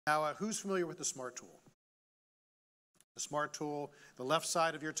Now, who's familiar with the Smart Tool? The Smart Tool, the left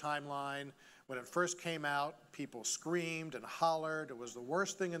side of your timeline, when it first came out, people screamed and hollered. It was the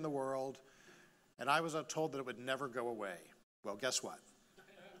worst thing in the world. And I was told that it would never go away. Well, guess what?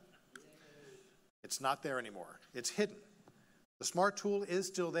 It's not there anymore. It's hidden. The Smart Tool is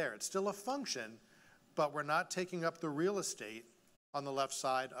still there. It's still a function, but we're not taking up the real estate on the left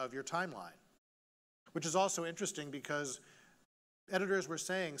side of your timeline, which is also interesting because editors were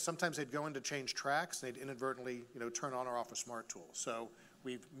saying sometimes they'd go in to change tracks and they'd inadvertently, turn on or off a Smart Tool. So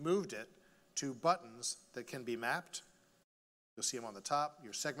we've moved it to buttons that can be mapped. You'll see them on the top,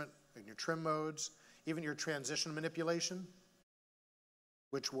 your segment and your trim modes, even your transition manipulation,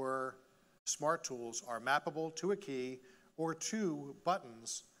 which were Smart Tools are mappable to a key or to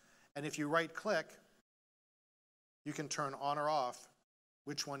buttons. And if you right click, you can turn on or off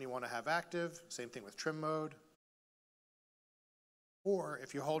which one you want to have active. Same thing with trim mode. Or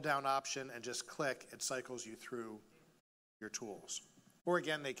if you hold down Option and just click, it cycles you through your tools. Or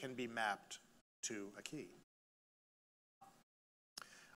again, they can be mapped to a key.